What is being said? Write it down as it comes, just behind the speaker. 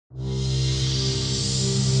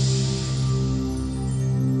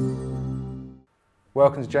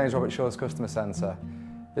Welcome to James Robertshaw's Customer Centre.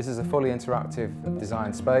 This is a fully interactive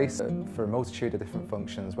design space for a multitude of different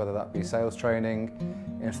functions, whether that be sales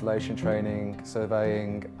training, installation training,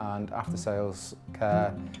 surveying and after-sales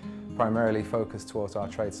care, primarily focused towards our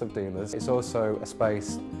trade sub-dealers. It's also a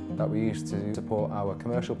space that we use to support our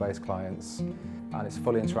commercial-based clients, and it's a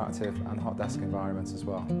fully interactive and hot desk environment as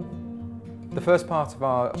well. The first part of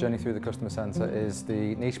our journey through the Customer Centre is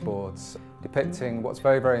the niche boards, depicting what's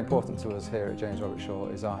very, very important to us here at James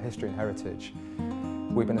Robertshaw is our history and heritage.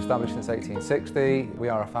 We've been established since 1860. We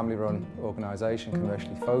are a family-run organisation,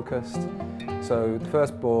 commercially focused. So the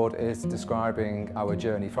first board is describing our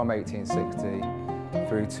journey from 1860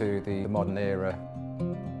 through to the modern era.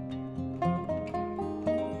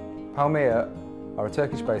 Palmia are a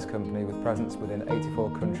Turkish-based company with presence within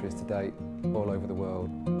 84 countries to date, all over the world.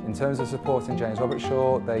 In terms of supporting James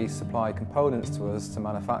Robertshaw, they supply components to us to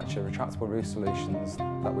manufacture retractable roof solutions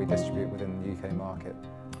that we distribute within the UK market.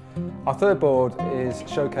 Our third board is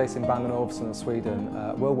showcasing Bang & Olufsen of Sweden,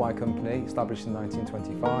 a worldwide company established in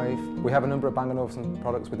 1925. We have a number of Bang & Olufsen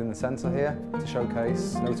products within the centre here to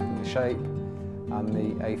showcase, notably the Shape and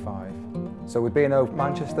the A5. So with B&O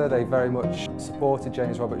Manchester, they very much supported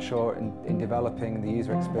James Robertshaw in developing the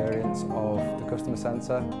user experience of the Customer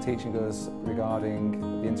Centre, teaching us regarding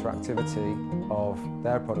the interactivity of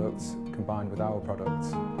their products combined with our products.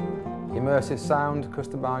 Immersive sound,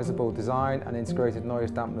 customisable design and integrated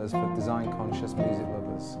noise dampeners for design-conscious music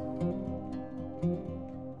lovers.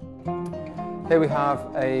 Here we have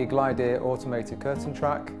a Glideer automated curtain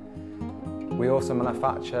track. We also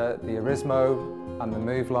manufacture the Arismo and the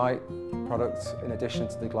Move Light products in addition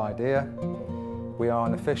to the Glideer. We are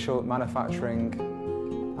an official manufacturing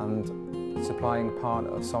and supplying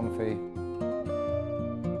partner of Somfy.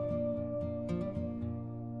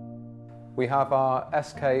 We have our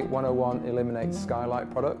SK101 Eliminate Skylight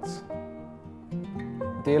products.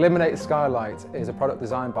 The Eliminate Skylight is a product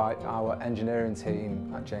designed by our engineering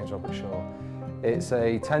team at James Robertshaw. It's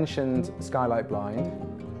a tensioned skylight blind,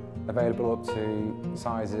 available up to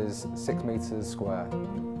sizes 6 metres square.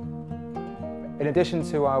 In addition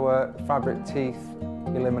to our fabric teeth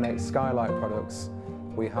Eliminate Skylight products,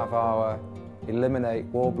 we have our Eliminate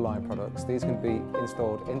wall blind products. These can be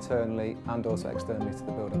installed internally and also externally to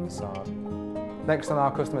the building facade. Next on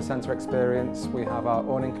our Customer Centre experience, we have our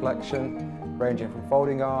awning collection, ranging from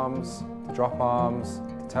folding arms, to drop arms,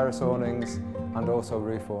 to terrace awnings, and also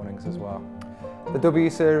roof awnings as well. The W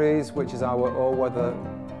series, which is our all-weather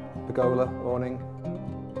pergola awning.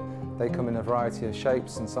 They come in a variety of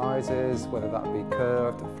shapes and sizes, whether that be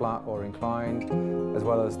curved, flat or inclined, as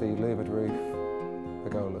well as the louvered roof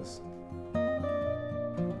pergolas.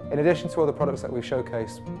 In addition to all the products that we've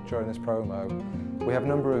showcased during this promo, we have a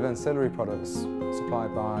number of ancillary products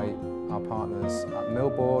supplied by our partners at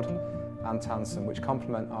Millboard and Tanson, which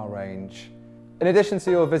complement our range. In addition to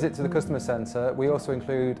your visit to the Customer Centre, we also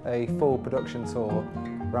include a full production tour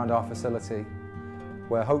around our facility,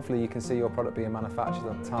 where hopefully you can see your product being manufactured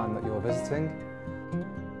at the time that you're visiting.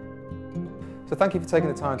 So thank you for taking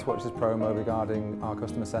the time to watch this promo regarding our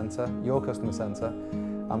Customer Centre, your Customer Centre,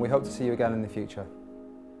 and we hope to see you again in the future.